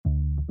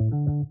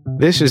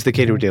This is the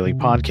Cato Daily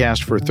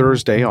Podcast for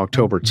Thursday,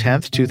 October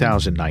 10th,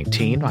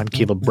 2019. I'm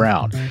Caleb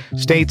Brown.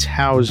 States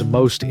house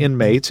most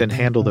inmates and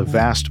handle the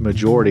vast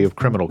majority of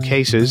criminal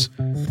cases,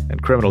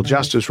 and criminal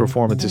justice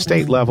reform at the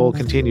state level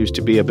continues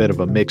to be a bit of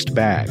a mixed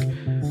bag.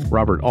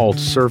 Robert Alt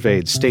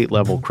surveyed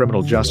state-level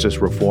criminal justice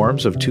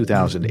reforms of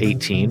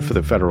 2018 for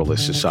the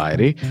Federalist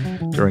Society.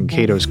 During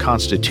Cato's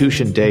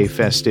Constitution Day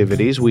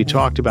festivities, we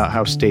talked about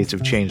how states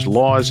have changed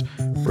laws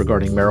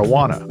regarding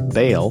marijuana,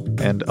 bail,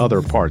 and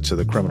other parts of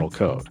the criminal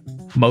code.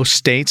 Most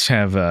states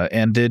have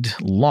ended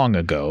long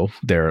ago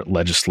their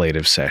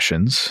legislative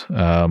sessions.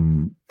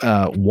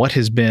 What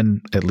has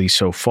been, at least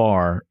so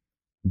far,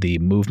 the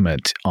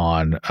movement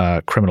on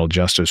criminal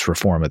justice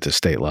reform at the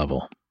state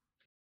level?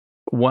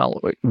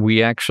 Well,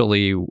 we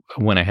actually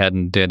went ahead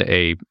and did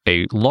a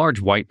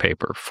large white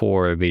paper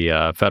for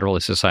the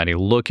Federalist Society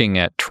looking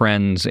at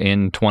trends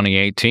in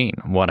 2018,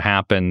 what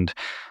happened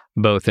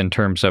both in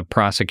terms of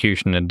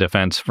prosecution and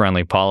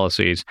defense-friendly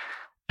policies.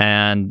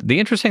 And the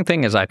interesting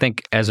thing is, I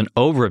think, as an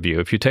overview,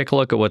 if you take a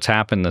look at what's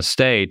happened in the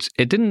states,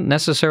 it didn't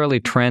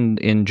necessarily trend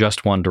in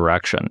just one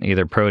direction,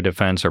 either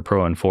pro-defense or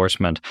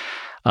pro-enforcement.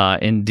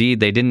 Indeed,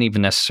 they didn't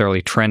even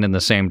necessarily trend in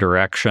the same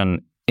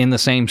direction in the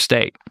same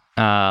state.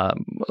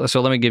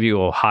 So let me give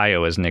you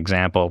Ohio as an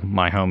example,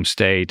 my home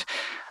state,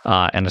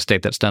 and a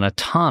state that's done a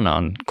ton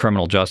on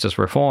criminal justice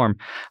reform.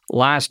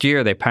 Last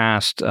year, they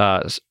passed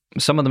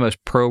some of the most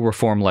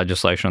pro-reform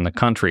legislation in the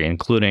country,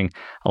 including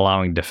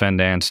allowing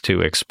defendants to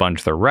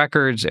expunge their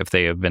records if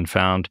they have been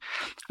found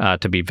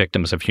to be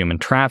victims of human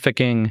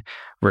trafficking,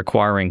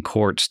 requiring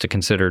courts to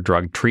consider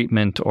drug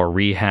treatment or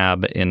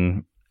rehab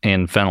in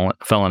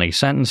felony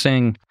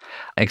sentencing,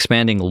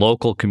 expanding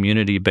local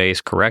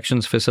community-based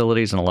corrections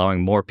facilities and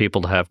allowing more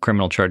people to have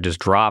criminal charges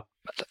dropped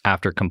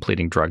after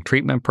completing drug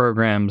treatment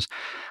programs,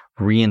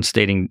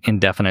 reinstating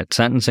indefinite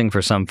sentencing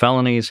for some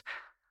felonies.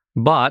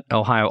 But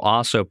Ohio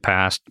also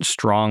passed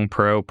strong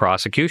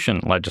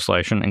pro-prosecution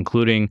legislation,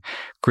 including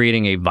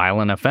creating a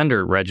violent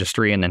offender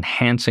registry and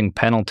enhancing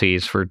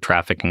penalties for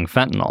trafficking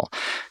fentanyl.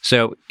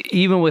 So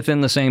even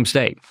within the same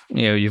state,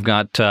 you've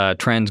got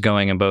trends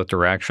going in both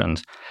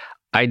directions.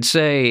 I'd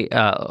say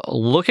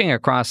looking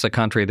across the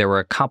country, there were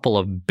a couple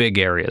of big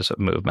areas of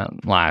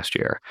movement last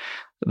year.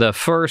 The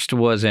first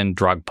was in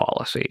drug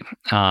policy,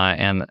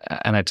 and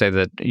I'd say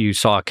that you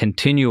saw a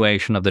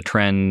continuation of the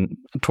trend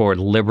toward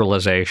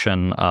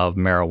liberalization of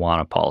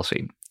marijuana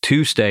policy.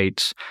 Two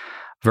states,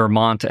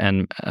 Vermont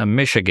and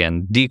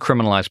Michigan,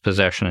 decriminalized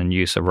possession and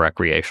use of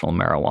recreational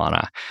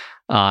marijuana.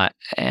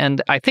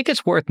 And I think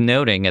it's worth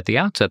noting at the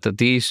outset that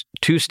these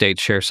two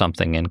states share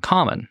something in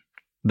common.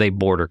 They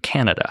border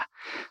Canada.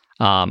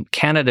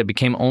 Canada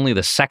became only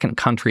the second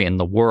country in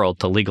the world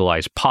to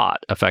legalize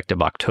pot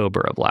effective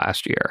October of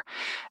last year.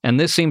 And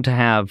this seemed to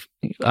have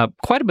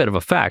quite a bit of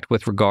effect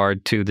with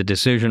regard to the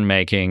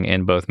decision-making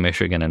in both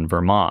Michigan and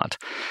Vermont.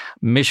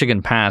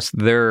 Michigan passed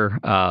their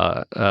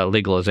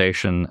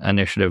legalization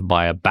initiative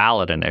by a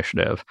ballot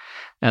initiative.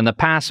 And the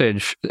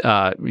passage,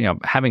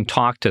 having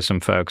talked to some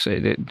folks,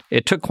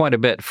 it took quite a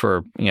bit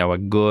for, a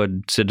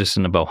good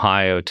citizen of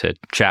Ohio to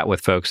chat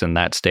with folks in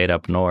that state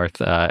up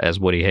north, as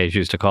Woody Hayes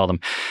used to call them.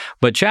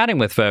 But chatting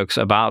with folks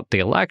about the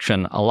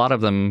election, a lot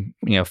of them,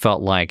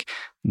 felt like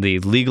the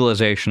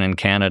legalization in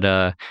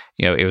Canada,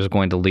 it was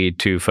going to lead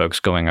to folks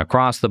going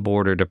across the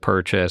border to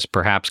purchase,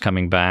 perhaps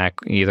coming back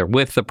either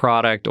with the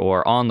product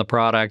or on the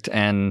product,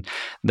 and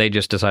they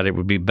just decided it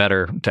would be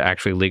better to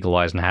actually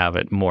legalize and have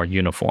it more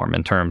uniform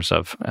in terms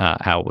of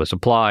how it was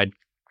applied.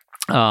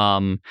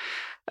 Vermont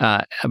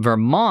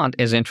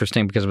is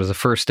interesting because it was the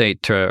first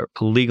state to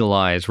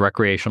legalize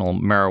recreational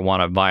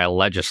marijuana via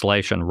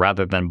legislation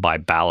rather than by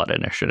ballot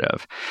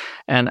initiative.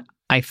 And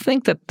I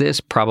think that this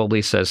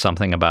probably says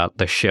something about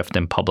the shift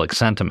in public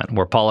sentiment,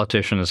 where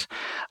politicians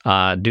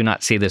do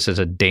not see this as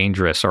a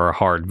dangerous or a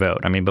hard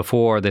vote. I mean,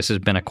 before, this has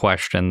been a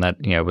question that,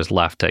 was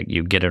left to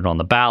you get it on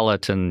the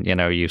ballot and,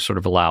 you sort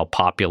of allow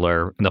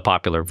the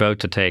popular vote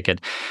to take it.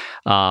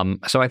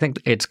 So I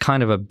think it's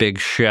kind of a big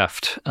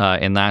shift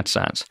in that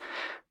sense.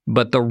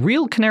 But the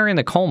real canary in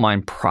the coal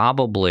mine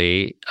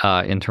probably,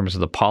 in terms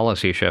of the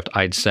policy shift,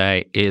 I'd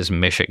say, is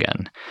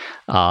Michigan.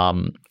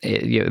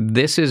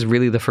 This is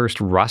really the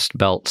first Rust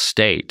Belt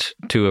state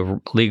to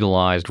have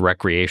legalized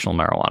recreational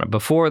marijuana.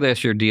 Before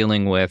this, you're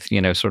dealing with,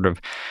 sort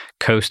of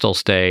coastal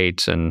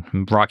states and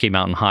Rocky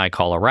Mountain High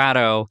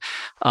Colorado.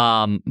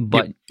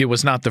 But it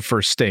was not the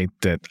first state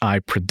that I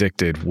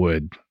predicted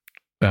would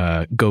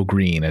go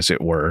green, as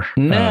it were.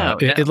 No.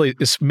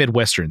 It's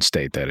Midwestern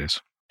state, that is.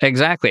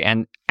 Exactly.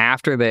 And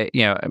after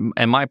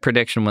and my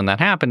prediction when that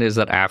happened is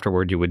that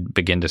afterward you would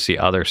begin to see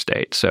other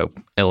states. So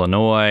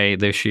Illinois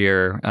this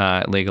year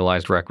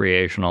legalized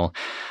recreational.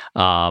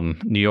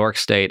 New York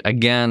State,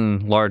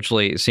 again,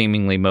 largely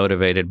seemingly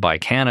motivated by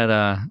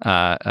Canada,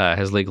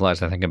 has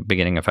legalized, I think, at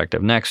beginning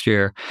effective next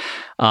year.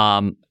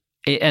 And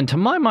to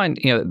my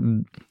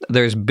mind,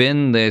 there's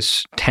been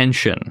this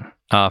tension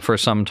for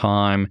some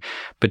time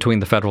between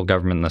the federal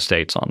government and the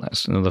states on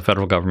this. The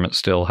federal government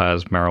still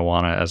has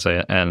marijuana as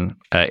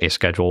a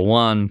Schedule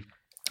I.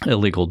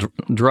 illegal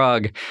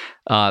drug,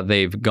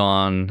 they've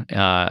gone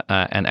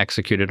and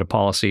executed a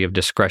policy of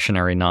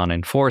discretionary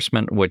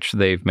non-enforcement, which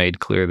they've made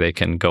clear they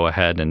can go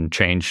ahead and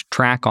change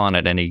track on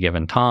at any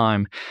given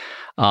time.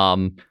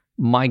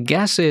 My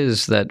guess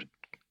is that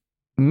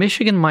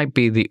Michigan might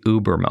be the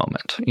Uber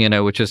moment,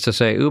 which is to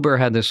say Uber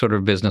had this sort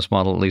of business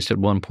model, at least at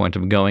one point,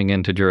 of going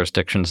into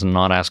jurisdictions and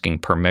not asking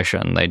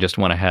permission. They just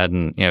went ahead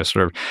and,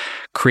 sort of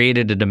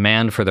created a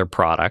demand for their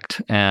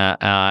product.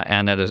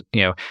 And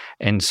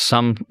in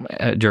some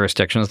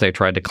jurisdictions, they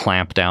tried to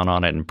clamp down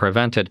on it and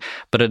prevent it.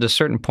 But at a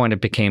certain point,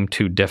 it became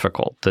too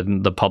difficult.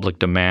 The public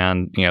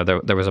demand,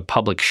 there was a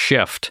public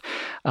shift,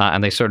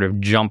 and they sort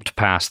of jumped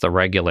past the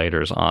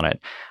regulators on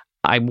it.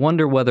 I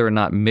wonder whether or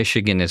not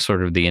Michigan is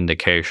sort of the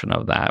indication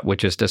of that,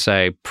 which is to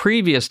say,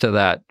 previous to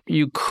that,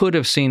 you could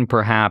have seen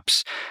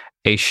perhaps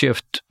a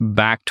shift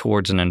back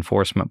towards an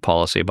enforcement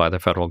policy by the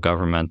federal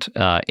government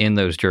in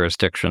those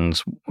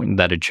jurisdictions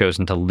that had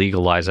chosen to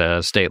legalize at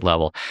a state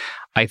level.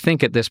 I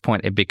think at this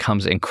point it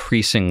becomes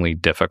increasingly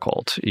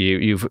difficult.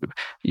 You've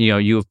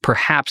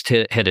perhaps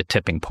hit a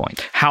tipping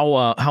point.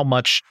 How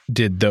much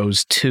did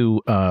those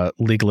two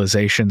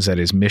legalizations, that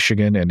is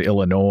Michigan and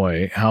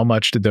Illinois, how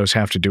much did those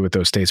have to do with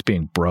those states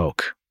being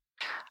broke?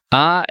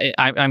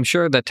 I'm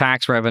sure the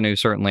tax revenue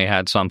certainly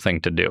had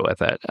something to do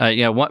with it.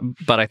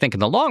 But I think in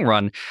the long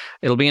run,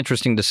 it'll be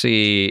interesting to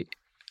see.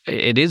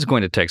 It is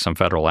going to take some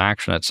federal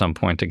action at some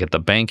point to get the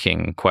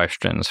banking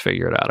questions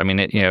figured out. I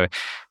mean, I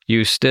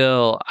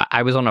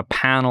was on a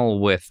panel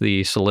with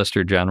the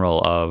Solicitor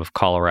General of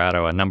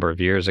Colorado a number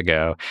of years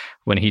ago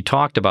when he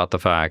talked about the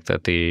fact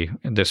that the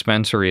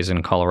dispensaries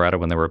in Colorado,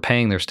 when they were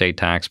paying their state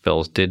tax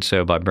bills, did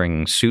so by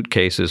bringing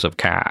suitcases of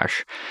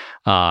cash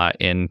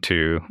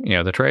into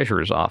the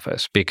treasurer's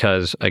office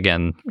because,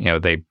 again,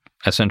 they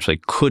essentially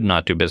could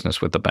not do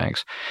business with the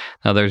banks.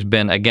 Now, there's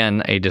been,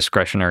 again, a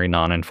discretionary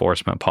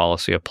non-enforcement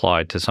policy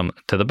applied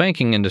to the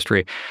banking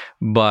industry,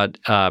 but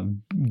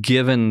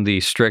given the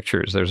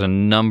strictures, there's a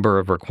number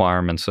of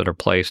requirements that are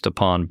placed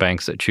upon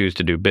banks that choose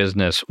to do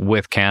business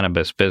with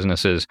cannabis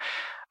businesses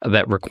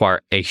that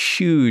require a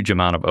huge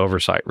amount of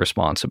oversight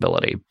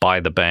responsibility by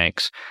the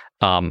banks.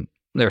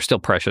 There are still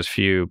precious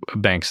few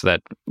banks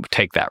that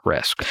take that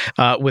risk.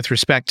 With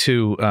respect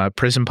to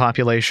prison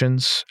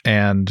populations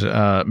and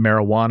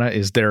marijuana,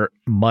 is there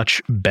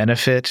much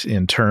benefit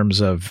in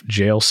terms of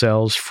jail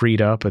cells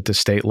freed up at the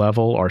state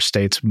level? Are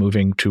states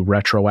moving to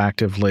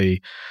retroactively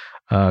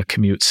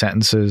commute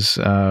sentences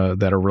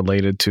that are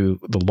related to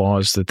the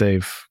laws that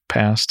they've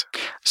passed?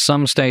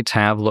 Some states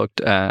have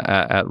looked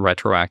at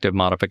retroactive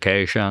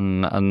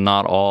modification,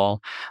 not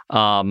all.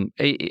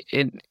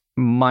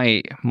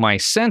 My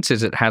sense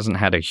is it hasn't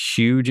had a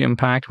huge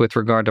impact with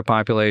regard to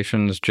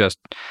populations, just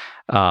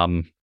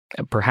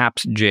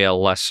perhaps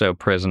jail, less so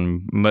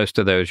prison. Most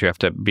of those you have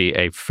to be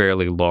a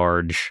fairly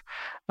large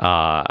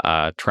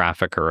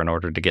trafficker in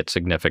order to get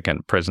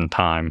significant prison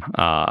time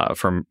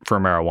for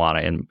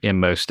marijuana in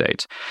most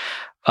states.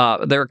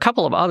 There are a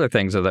couple of other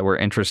things that were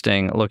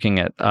interesting looking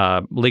at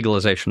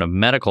legalization of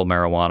medical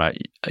marijuana.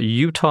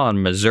 Utah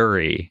and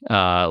Missouri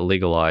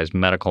legalized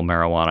medical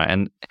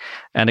marijuana,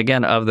 and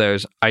again, of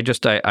those, to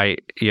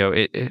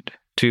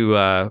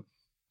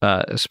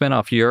spin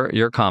off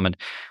your comment,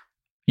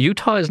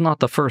 Utah is not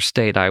the first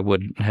state I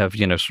would have,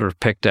 sort of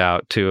picked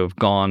out to have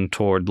gone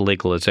toward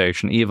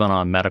legalization, even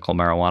on medical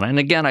marijuana. And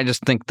again, I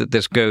just think that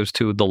this goes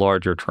to the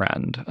larger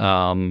trend.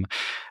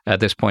 At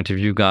this point, if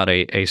you've got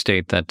a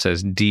state that's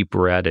as deep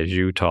red as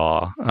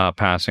Utah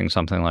passing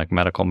something like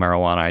medical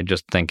marijuana, I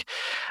just think,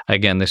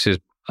 again, this is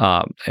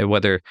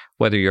whether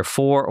you're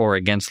for or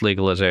against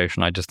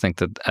legalization, I just think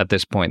that at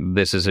this point,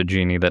 this is a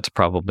genie that's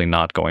probably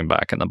not going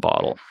back in the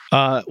bottle.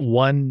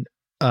 One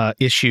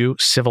issue,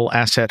 civil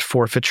asset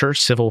forfeiture.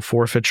 Civil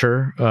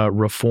forfeiture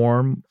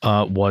reform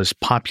was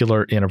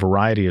popular in a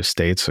variety of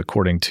states,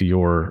 according to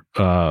your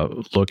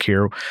look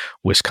here: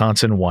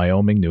 Wisconsin,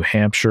 Wyoming, New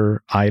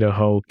Hampshire,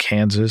 Idaho,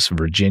 Kansas,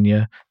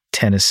 Virginia,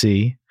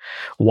 Tennessee.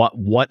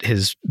 What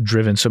has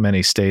driven so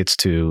many states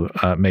to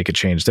make a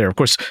change there? Of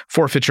course,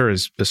 forfeiture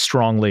is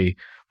strongly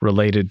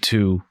related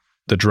to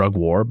the drug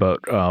war, but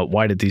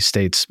why did these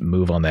states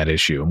move on that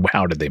issue, and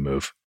how did they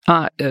move?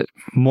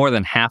 More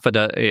than half a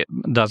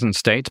dozen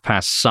states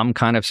passed some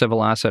kind of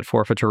civil asset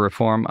forfeiture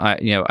reform.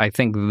 I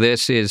think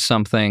this is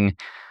something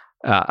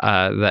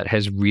that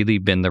has really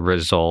been the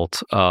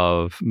result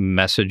of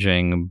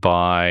messaging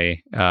by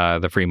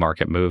the free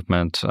market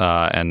movement,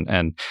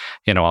 and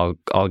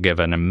I'll give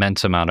an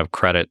immense amount of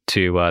credit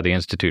to the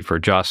Institute for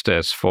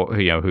Justice,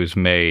 who's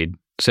made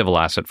civil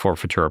asset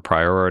forfeiture a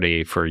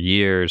priority for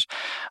years.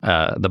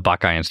 The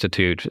Buckeye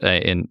Institute,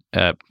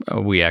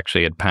 we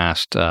actually had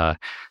passed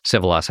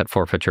civil asset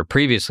forfeiture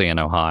previously in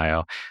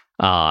Ohio,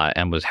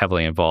 and was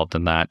heavily involved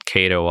in that.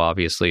 Cato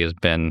obviously has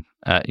been,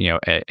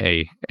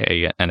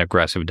 an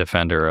aggressive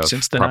defender of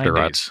since the property 90s.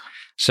 rights.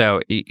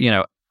 So,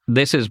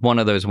 this is one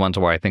of those ones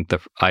where I think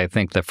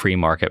the free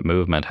market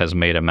movement has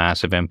made a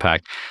massive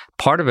impact.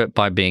 Part of it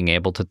by being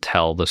able to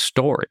tell the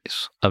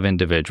stories of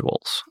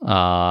individuals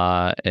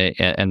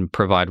and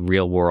provide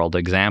real world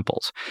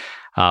examples.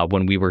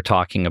 When we were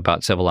talking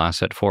about civil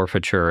asset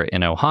forfeiture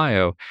in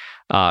Ohio,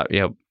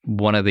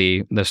 one of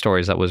the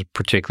stories that was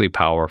particularly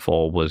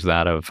powerful was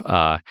that of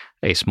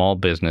a small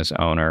business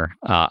owner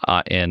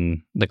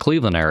in the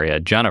Cleveland area,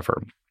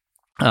 Jennifer,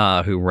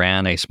 who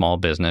ran a small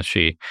business.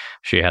 She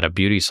had a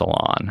beauty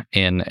salon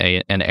in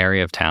an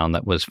area of town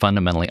that was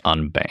fundamentally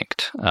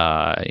unbanked.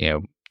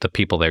 The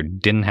people there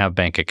didn't have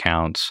bank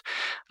accounts.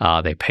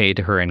 They paid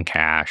her in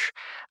cash.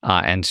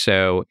 And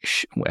so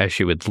as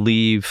she would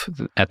leave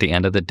at the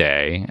end of the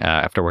day,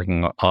 after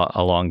working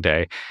a long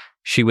day,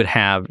 she would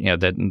have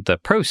the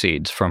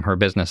proceeds from her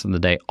business in the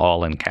day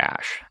all in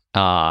cash.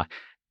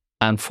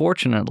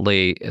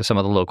 Unfortunately, some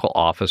of the local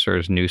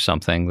officers knew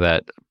something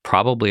that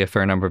probably a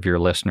fair number of your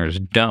listeners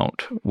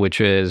don't, which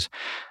is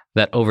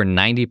that over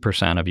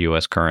 90% of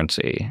U.S.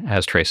 currency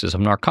has traces of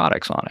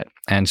narcotics on it.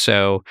 And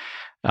so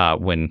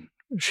when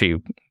she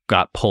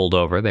got pulled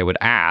over, they would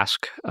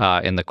ask,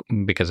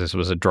 because this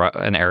was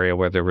an area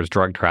where there was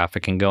drug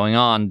trafficking going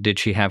on, did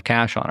she have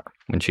cash on her?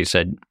 When she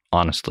said,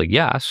 honestly,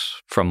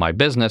 yes, from my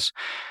business,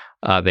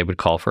 they would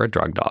call for a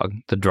drug dog.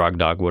 The drug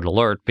dog would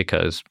alert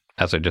because,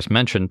 as I just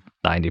mentioned,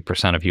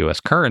 90% of U.S.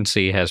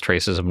 currency has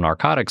traces of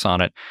narcotics on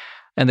it,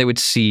 and they would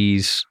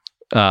seize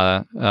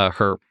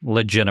her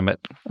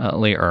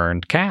legitimately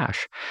earned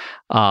cash.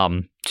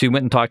 She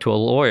went and talked to a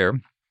lawyer.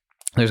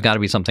 There's got to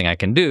be something I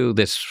can do.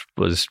 This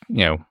was,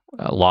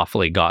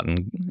 lawfully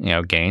gotten,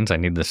 gains. I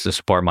need this to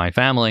support my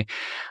family,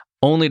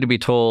 only to be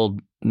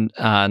told,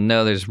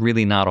 no, there's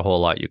really not a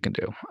whole lot you can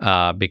do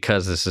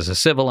because this is a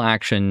civil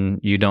action.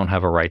 You don't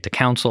have a right to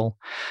counsel,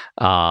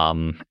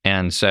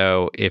 and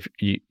so if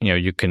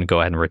you can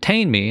go ahead and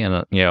retain me,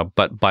 and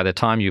but by the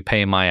time you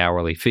pay my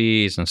hourly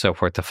fees and so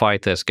forth to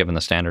fight this, given the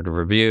standard of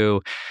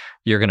review,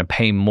 you're going to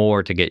pay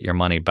more to get your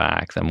money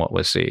back than what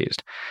was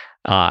seized.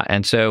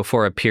 And so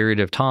for a period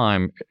of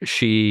time,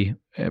 she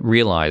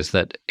realized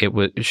that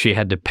she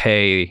had to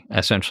pay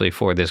essentially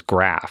for this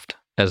graft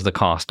as the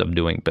cost of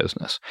doing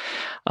business.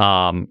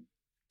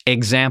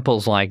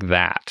 Examples like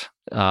that,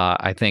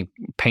 I think,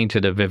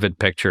 painted a vivid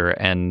picture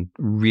and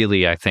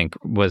really, I think,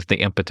 was the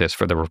impetus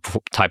for the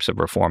types of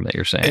reform that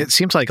you're saying. It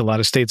seems like a lot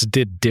of states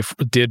did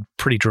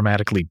pretty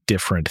dramatically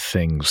different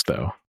things,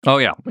 though. Oh,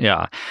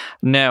 yeah.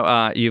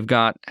 Now, you've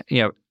got,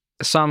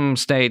 some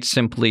states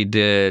simply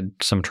did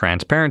some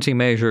transparency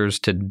measures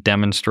to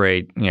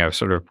demonstrate,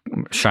 sort of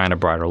shine a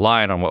brighter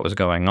light on what was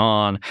going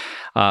on.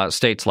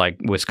 States like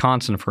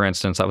Wisconsin, for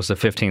instance, that was the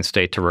 15th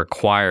state to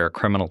require a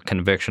criminal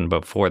conviction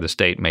before the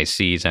state may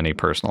seize any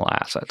personal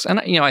assets.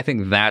 And, I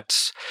think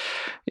that's,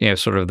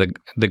 sort of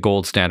the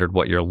gold standard,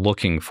 what you're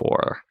looking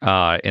for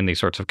in these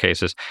sorts of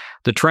cases.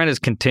 The trend has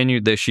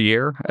continued this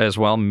year as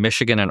well.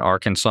 Michigan and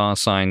Arkansas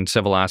signed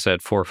civil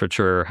asset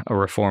forfeiture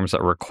reforms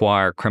that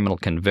require criminal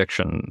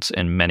convictions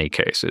in many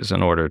cases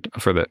in order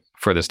for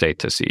the state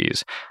to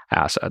seize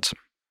assets.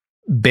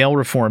 Bail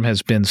reform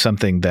has been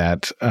something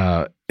that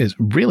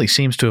really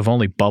seems to have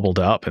only bubbled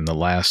up in the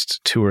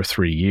last 2 or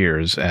 3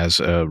 years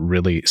as a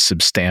really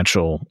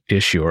substantial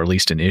issue, or at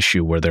least an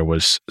issue where there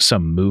was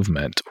some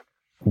movement.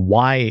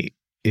 Why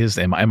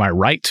am I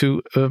right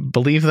to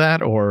believe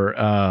that, or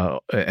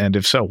and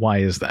if so, why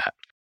is that?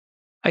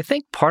 I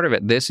think part of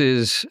it, this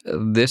is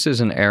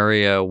an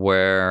area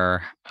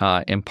where,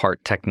 in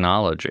part,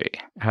 technology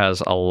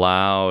has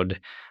allowed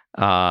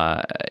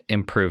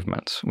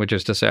improvements, which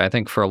is to say, I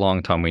think for a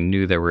long time we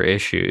knew there were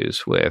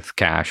issues with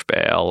cash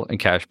bail, and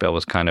cash bail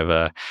was kind of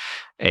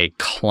a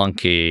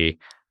clunky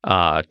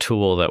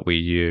tool that we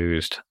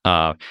used.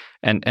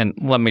 And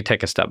let me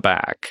take a step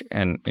back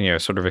and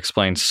sort of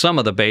explain some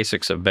of the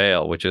basics of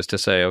bail, which is to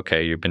say,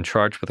 okay, you've been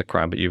charged with a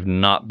crime, but you've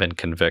not been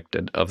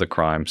convicted of the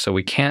crime. So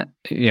we can't,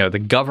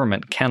 the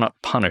government cannot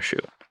punish you.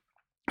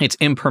 It's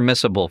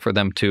impermissible for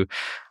them to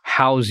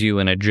house you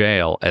in a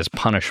jail as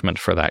punishment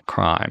for that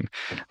crime.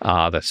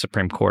 The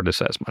Supreme Court has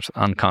said as much,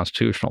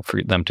 unconstitutional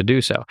for them to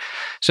do so.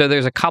 So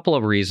there's a couple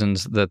of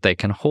reasons that they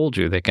can hold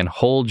you. They can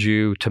hold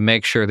you to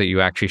make sure that you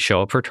actually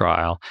show up for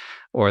trial,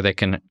 or they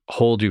can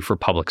hold you for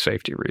public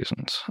safety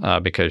reasons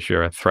because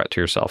you're a threat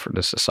to yourself or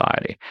to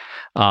society.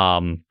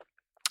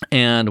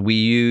 And we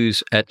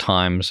use, at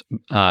times,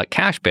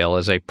 cash bail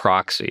as a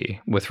proxy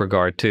with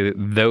regard to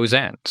those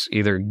ends,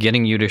 either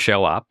getting you to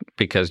show up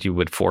because you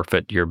would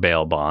forfeit your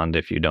bail bond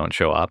if you don't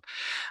show up,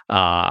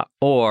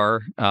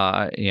 or,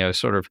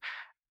 sort of,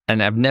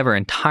 and I've never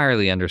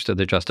entirely understood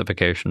the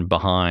justification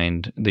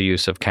behind the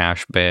use of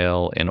cash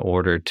bail in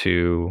order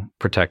to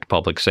protect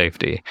public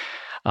safety,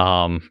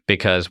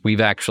 because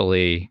we've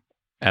actually,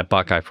 at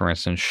Buckeye, for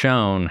instance,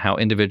 shown how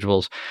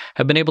individuals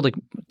have been able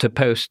to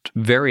post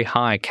very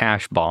high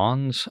cash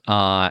bonds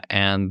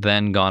and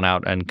then gone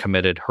out and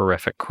committed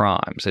horrific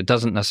crimes. It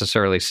doesn't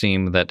necessarily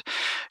seem that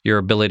your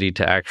ability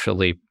to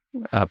actually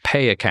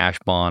pay a cash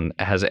bond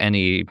has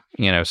any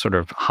sort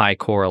of high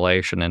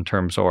correlation in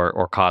terms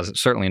or cause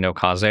certainly no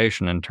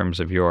causation in terms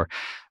of your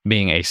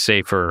being a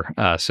safer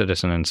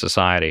citizen in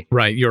society.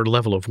 Right. Your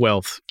level of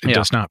wealth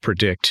does not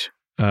predict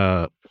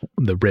the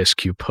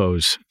risk you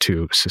pose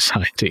to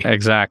society.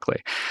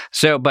 Exactly.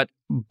 So, but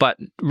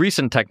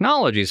recent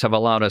technologies have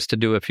allowed us to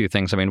do a few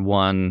things. I mean,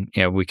 one,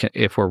 we can,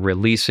 if we're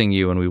releasing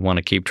you and we want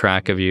to keep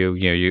track of you,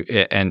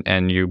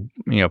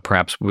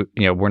 perhaps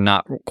we're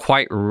not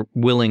quite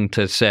willing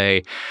to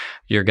say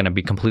you're going to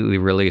be completely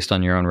released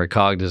on your own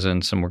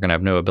recognizance, and we're going to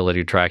have no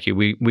ability to track you.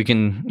 We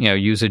can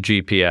use a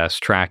GPS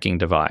tracking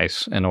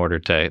device in order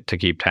to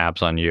keep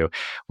tabs on you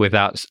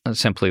without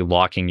simply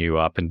locking you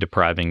up and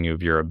depriving you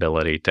of your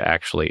ability to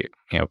actually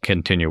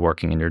continue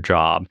working in your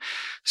job.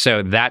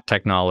 So that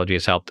technology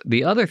has helped.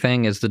 The other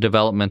thing is the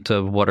development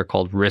of what are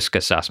called risk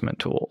assessment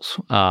tools,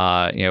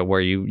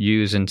 where you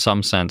use, in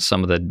some sense,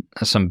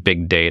 some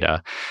big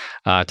data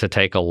to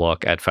take a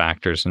look at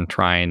factors and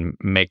try and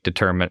make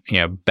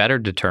better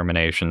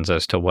determinations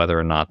as to whether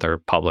or not they're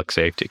public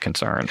safety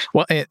concerns.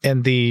 Well,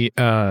 and the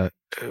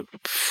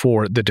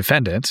for the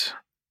defendant,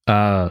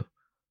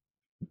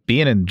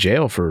 being in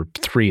jail for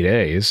 3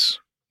 days,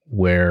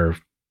 where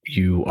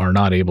you are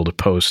not able to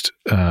post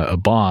a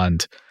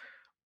bond,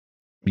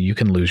 you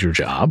can lose your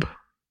job.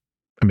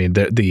 I mean,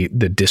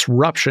 the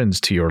disruptions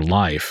to your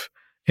life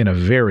in a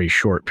very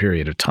short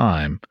period of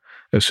time,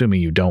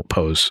 assuming you don't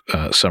pose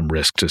some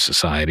risk to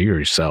society or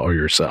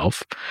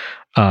yourself,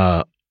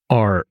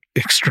 are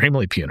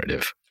extremely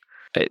punitive.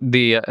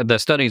 The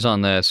studies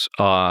on this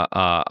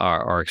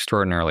are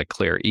extraordinarily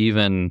clear.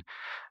 Even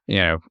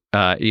 2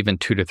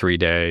 to 3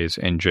 days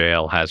in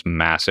jail has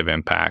massive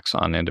impacts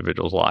on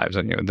individuals' lives.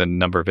 And the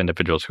number of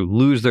individuals who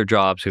lose their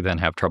jobs, who then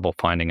have trouble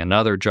finding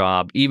another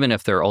job, even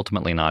if they're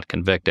ultimately not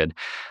convicted,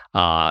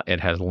 it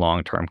has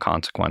long-term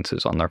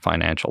consequences on their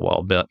financial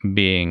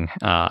well-being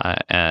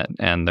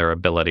and their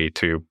ability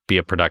to be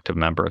a productive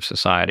member of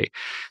society.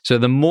 So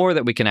the more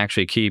that we can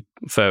actually keep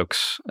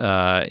folks,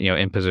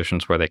 in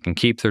positions where they can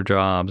keep their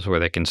jobs, where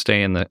they can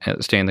stay in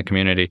the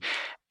community,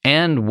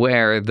 and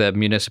where the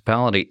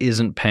municipality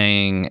isn't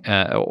paying,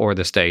 or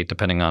the state,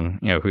 depending on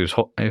who's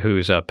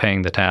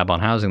paying the tab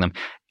on housing them,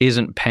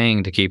 isn't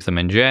paying to keep them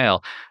in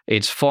jail,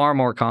 it's far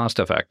more cost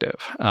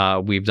effective.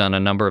 We've done a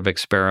number of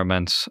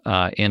experiments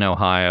in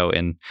Ohio.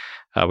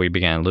 We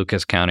began in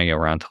Lucas County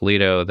around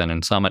Toledo, then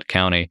in Summit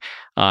County,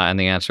 and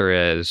the answer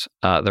is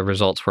the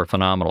results were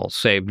phenomenal.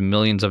 Saved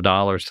millions of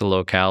dollars to the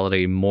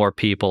locality. More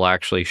people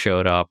actually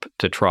showed up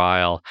to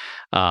trial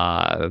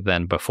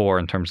than before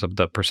in terms of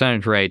the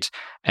percentage rates,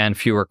 and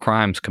fewer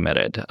crimes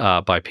committed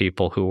by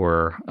people who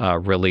were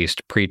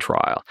released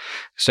pre-trial.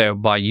 So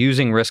by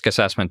using risk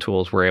assessment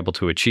tools, we're able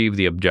to achieve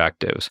the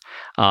objectives,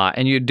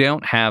 and you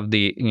don't have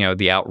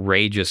the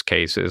outrageous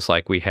cases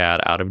like we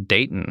had out of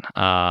Dayton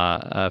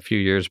a few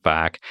years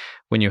back,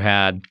 when you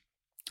had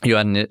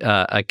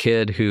a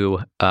kid who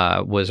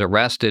was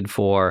arrested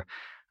for,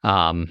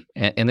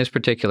 in this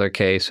particular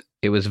case,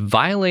 it was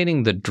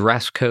violating the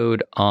dress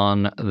code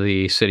on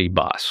the city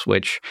bus,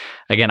 which,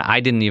 again, I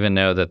didn't even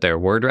know that there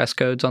were dress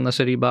codes on the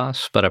city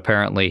bus, but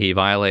apparently he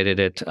violated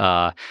it.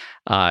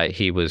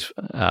 He was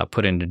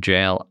put into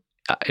jail.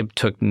 It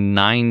took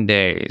 9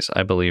 days,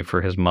 I believe,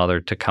 for his mother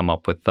to come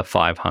up with the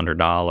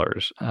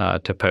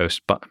 $500 to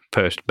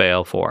post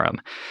bail for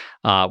him,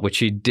 which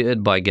she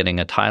did by getting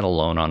a title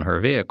loan on her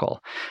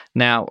vehicle.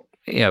 Now,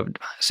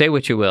 say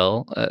what you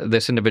will,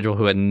 this individual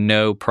who had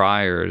no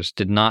priors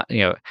did not,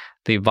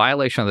 the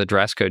violation of the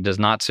dress code does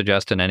not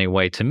suggest in any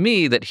way to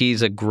me that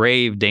he's a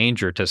grave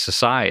danger to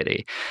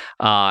society.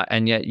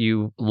 And yet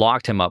you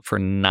locked him up for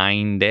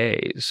 9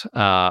 days,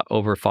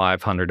 over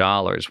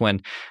 $500.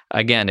 When,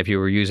 again, if you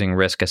were using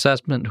risk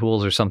assessment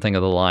tools or something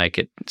of the like,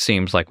 it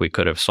seems like we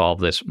could have solved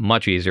this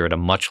much easier at a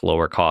much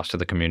lower cost to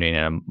the community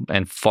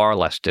and far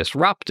less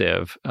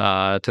disruptive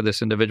to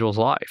this individual's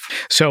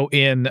life. So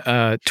in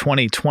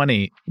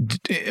 2020,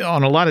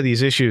 on a lot of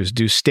these issues,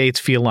 do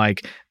states feel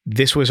like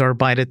this was our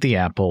bite at the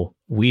apple,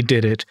 we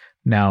did it,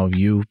 now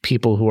you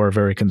people who are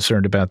very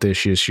concerned about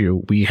this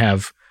issue, we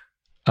have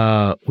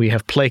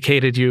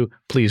placated you,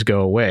 please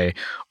go away?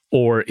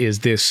 Or is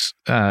this,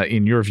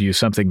 in your view,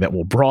 something that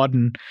will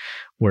broaden,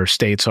 where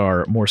states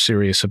are more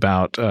serious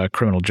about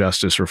criminal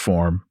justice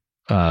reform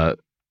going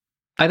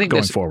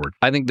forward?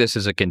 I think this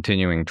is a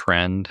continuing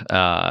trend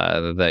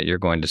that you're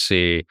going to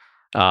see.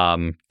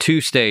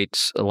 2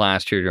 states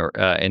last year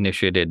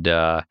initiated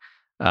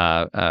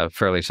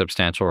fairly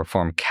substantial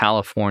reform.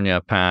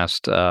 California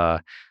passed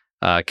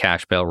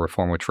cash bail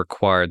reform, which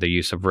required the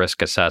use of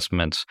risk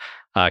assessments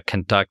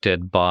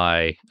conducted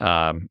by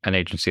an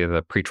agency of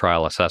the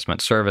Pretrial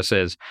Assessment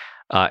Services.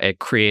 It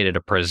created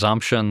a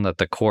presumption that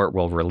the court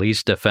will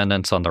release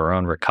defendants on their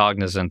own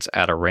recognizance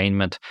at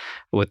arraignment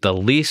with the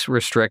least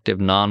restrictive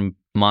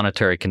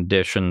non-monetary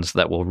conditions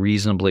that will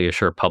reasonably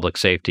assure public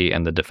safety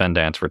and the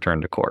defendant's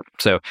return to court.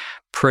 So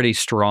pretty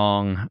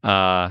strong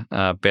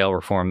bail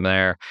reform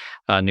there.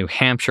 New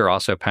Hampshire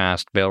also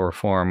passed bail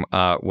reform,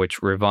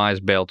 which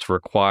revised bail to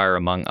require,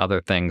 among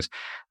other things,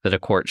 that a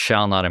court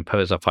shall not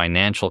impose a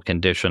financial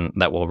condition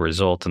that will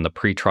result in the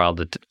pretrial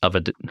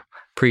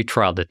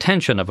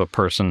detention of a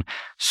person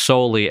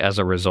solely as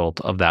a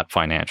result of that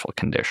financial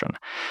condition.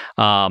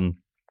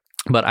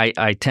 But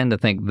I tend to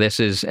think this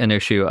is an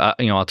issue.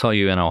 I'll tell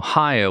you, in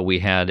Ohio, we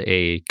had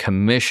a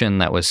commission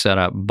that was set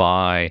up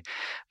by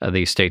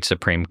the state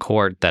Supreme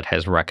Court that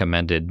has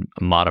recommended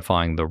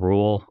modifying the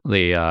rule,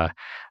 the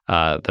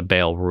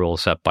bail rule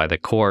set by the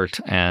court,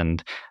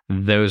 and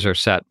those are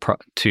set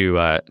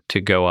to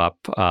go up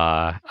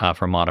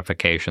for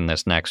modification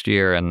this next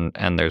year,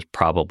 and there's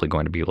probably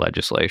going to be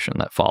legislation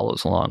that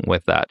follows along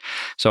with that.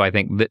 So I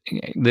think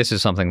this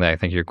is something that I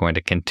think you're going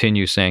to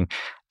continue seeing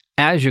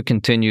as you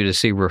continue to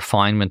see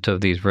refinement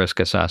of these risk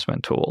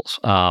assessment tools.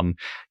 I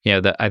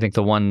think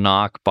the one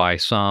knock by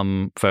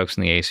some folks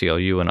in the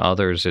ACLU and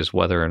others is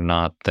whether or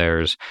not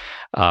there's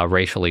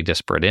racially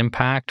disparate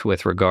impact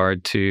with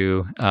regard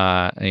to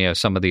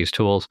some of these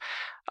tools.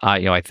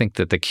 I think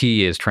that the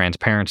key is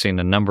transparency, and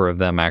a number of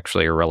them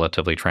actually are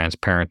relatively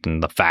transparent in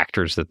the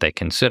factors that they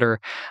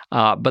consider.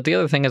 But the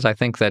other thing is, I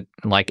think that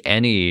like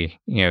any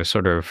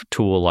sort of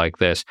tool like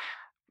this,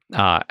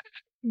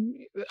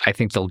 I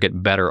think they'll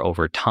get better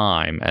over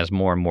time as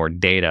more and more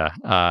data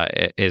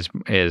is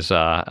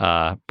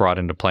brought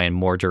into play and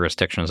more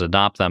jurisdictions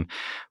adopt them.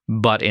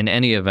 But in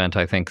any event,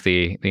 I think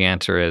the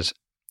answer is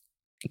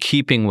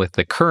keeping with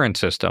the current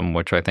system,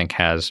 which I think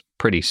has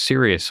pretty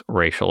serious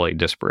racially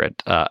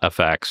disparate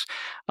effects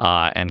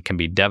and can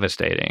be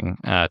devistating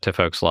to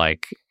folks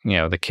like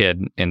the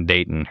kid in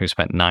Dayton who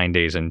spent 9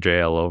 days in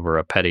jail over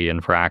a petty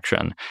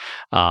infraction.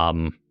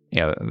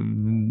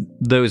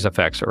 Those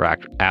effects are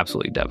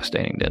absolutely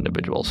devastating to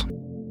individuals.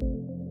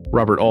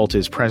 Robert Alt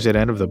is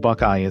president of the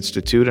Buckeye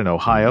Institute in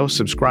Ohio.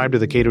 Subscribe to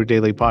the Cato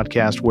Daily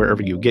Podcast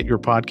wherever you get your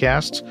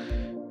podcasts,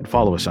 and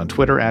follow us on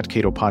Twitter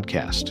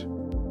 @CatoPodcast.